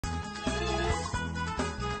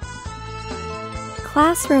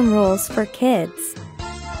Classroom rules for kids.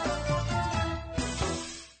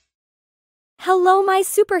 Hello, my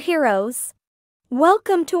superheroes!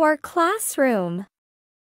 Welcome to our classroom.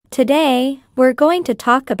 Today, we're going to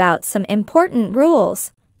talk about some important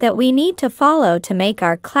rules that we need to follow to make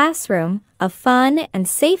our classroom a fun and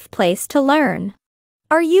safe place to learn.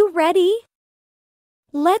 Are you ready?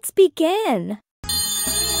 Let's begin.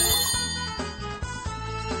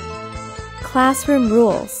 Classroom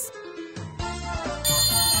rules.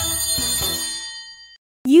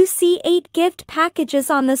 You see 8 gift packages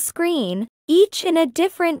on the screen, each in a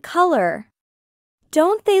different color.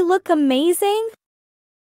 Don't they look amazing?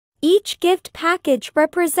 Each gift package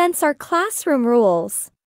represents our classroom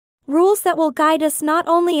rules. Rules that will guide us not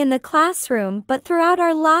only in the classroom but throughout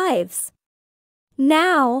our lives.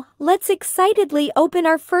 Now, let's excitedly open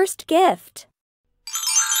our first gift.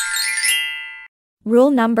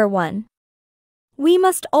 Rule number 1. We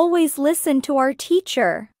must always listen to our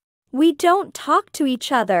teacher. We don't talk to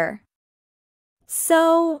each other.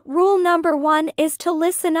 So, rule number 1 is to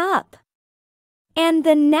listen up. And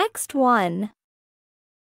the next one.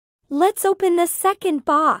 Let's open the second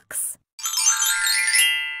box.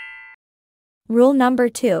 Rule number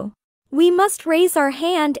 2. We must raise our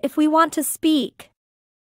hand if we want to speak.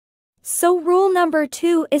 So rule number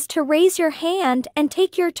 2 is to raise your hand and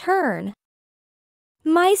take your turn.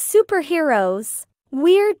 My superheroes,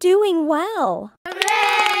 we're doing well. Hooray!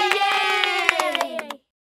 Yay!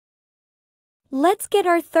 Let's get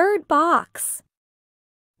our third box.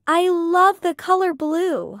 I love the color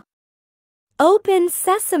blue. Open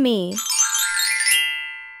sesame.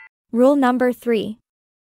 Rule number 3.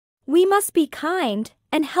 We must be kind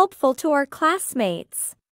and helpful to our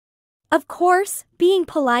classmates. Of course, being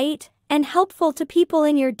polite and helpful to people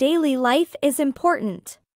in your daily life is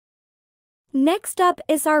important. Next up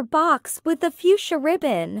is our box with the fuchsia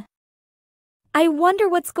ribbon. I wonder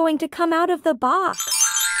what's going to come out of the box.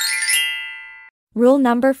 Rule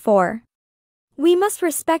number 4. We must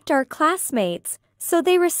respect our classmates so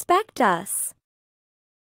they respect us.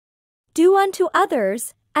 Do unto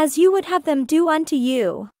others as you would have them do unto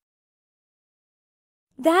you.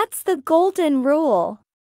 That's the golden rule.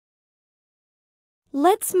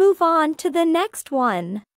 Let's move on to the next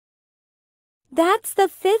one. That's the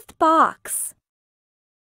 5th box.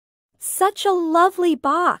 Such a lovely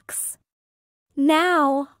box.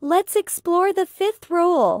 Now, let's explore the 5th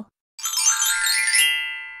rule.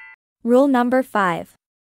 Rule number 5.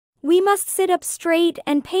 We must sit up straight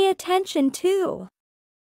and pay attention too.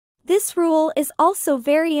 This rule is also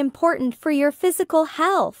very important for your physical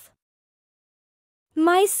health.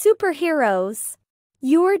 My superheroes,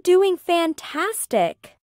 you're doing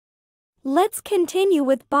fantastic. Let's continue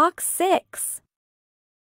with box 6.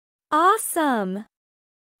 Awesome!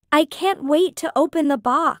 I can't wait to open the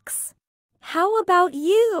box. How about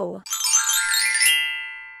you?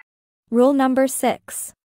 Rule number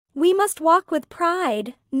 6. We must walk with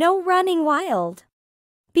pride, no running wild.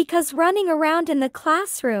 Because running around in the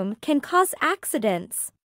classroom can cause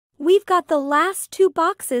accidents. We've got the last 2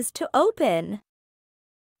 boxes to open.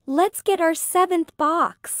 Let's get our 7th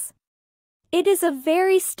box. It is a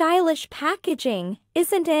very stylish packaging,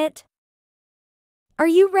 isn't it? Are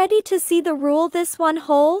you ready to see the rule this one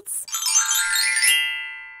holds?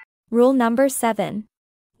 Rule number 7.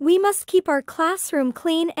 We must keep our classroom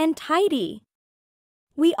clean and tidy.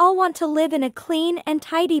 We all want to live in a clean and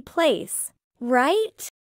tidy place, right?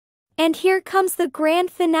 And here comes the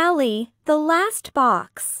grand finale, the last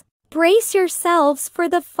box. Brace yourselves for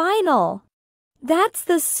the final. That's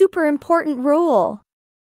the super important rule.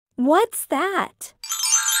 What's that?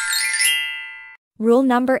 Rule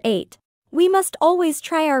number 8. We must always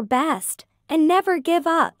try our best and never give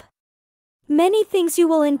up. Many things you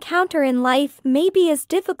will encounter in life may be as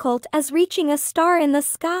difficult as reaching a star in the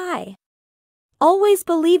sky. Always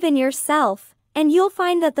believe in yourself, and you'll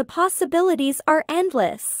find that the possibilities are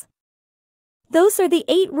endless. Those are the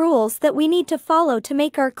 8 rules that we need to follow to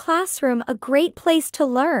make our classroom a great place to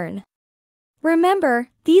learn. Remember,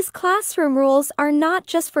 these classroom rules are not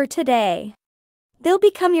just for today. They'll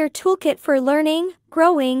become your toolkit for learning,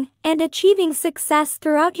 growing, and achieving success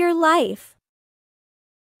throughout your life.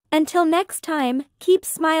 Until next time, keep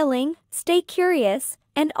smiling, stay curious,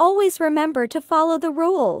 and always remember to follow the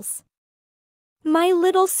rules. My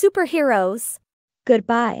little superheroes,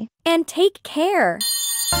 goodbye, and take care.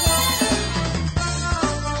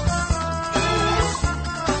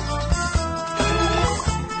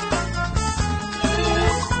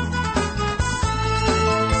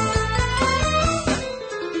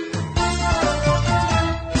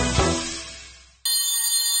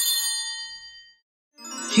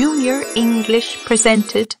 Junior English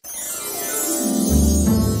presented